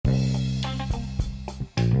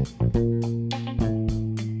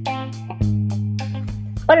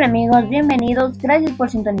Hola amigos, bienvenidos, gracias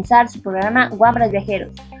por sintonizar su programa Guambras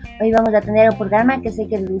Viajeros. Hoy vamos a tener un programa que sé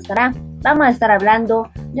que les gustará. Vamos a estar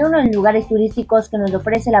hablando de uno de los lugares turísticos que nos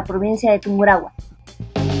ofrece la provincia de Tungurahua.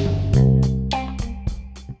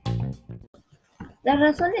 Las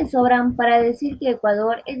razones sobran para decir que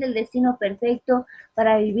Ecuador es el destino perfecto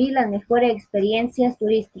para vivir las mejores experiencias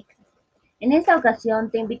turísticas. En esta ocasión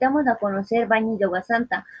te invitamos a conocer Baños de Agua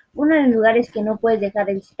Santa, uno de los lugares que no puedes dejar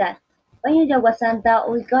de visitar. Baños de Agua Santa,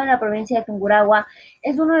 ubicado en la provincia de Tungurahua,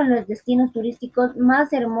 es uno de los destinos turísticos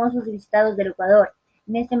más hermosos y visitados del Ecuador.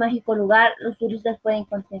 En este mágico lugar, los turistas pueden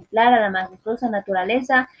contemplar a la majestuosa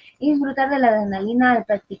naturaleza y disfrutar de la adrenalina al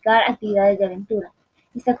practicar actividades de aventura.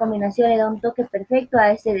 Esta combinación le da un toque perfecto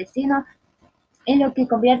a este destino, en lo que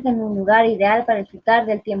convierte en un lugar ideal para disfrutar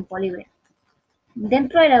del tiempo libre.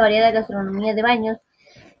 Dentro de la variada gastronomía de Baños,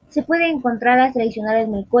 se pueden encontrar las tradicionales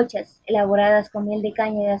melcochas, elaboradas con miel de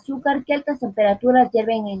caña de azúcar que a altas temperaturas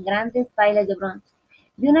hierven en grandes pailas de bronce.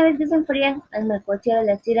 Y una vez que se enfrían, las melcocheras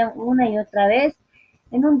las tiran una y otra vez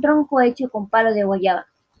en un tronco hecho con palo de guayaba,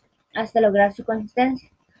 hasta lograr su consistencia.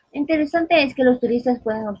 Lo interesante es que los turistas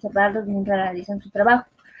pueden observarlos mientras realizan su trabajo.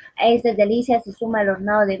 A estas delicias se suma el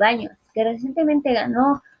hornado de Baños, que recientemente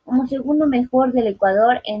ganó como segundo mejor del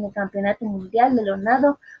Ecuador en el Campeonato Mundial del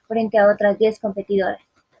Hornado frente a otras 10 competidoras.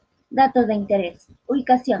 Datos de interés.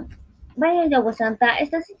 Ubicación. Baños de Agua Santa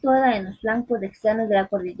está situada en los flancos externos de la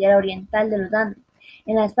cordillera oriental de los Andes,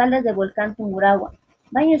 en las faldas del volcán Tungurahua.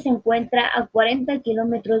 Baños se encuentra a 40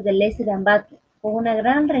 kilómetros del este de Ambato, con una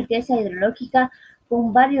gran riqueza hidrológica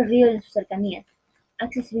con varios ríos en sus cercanías.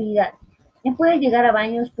 Accesibilidad. Se puede llegar a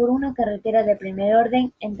Baños por una carretera de primer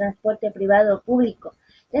orden en transporte privado o público.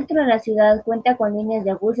 Dentro de la ciudad cuenta con líneas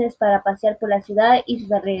de buses para pasear por la ciudad y sus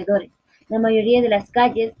alrededores. La mayoría de las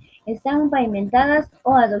calles están pavimentadas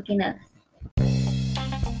o adoquinadas.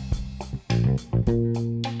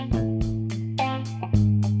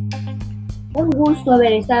 Un gusto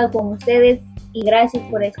haber estado con ustedes y gracias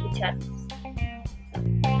por escucharnos.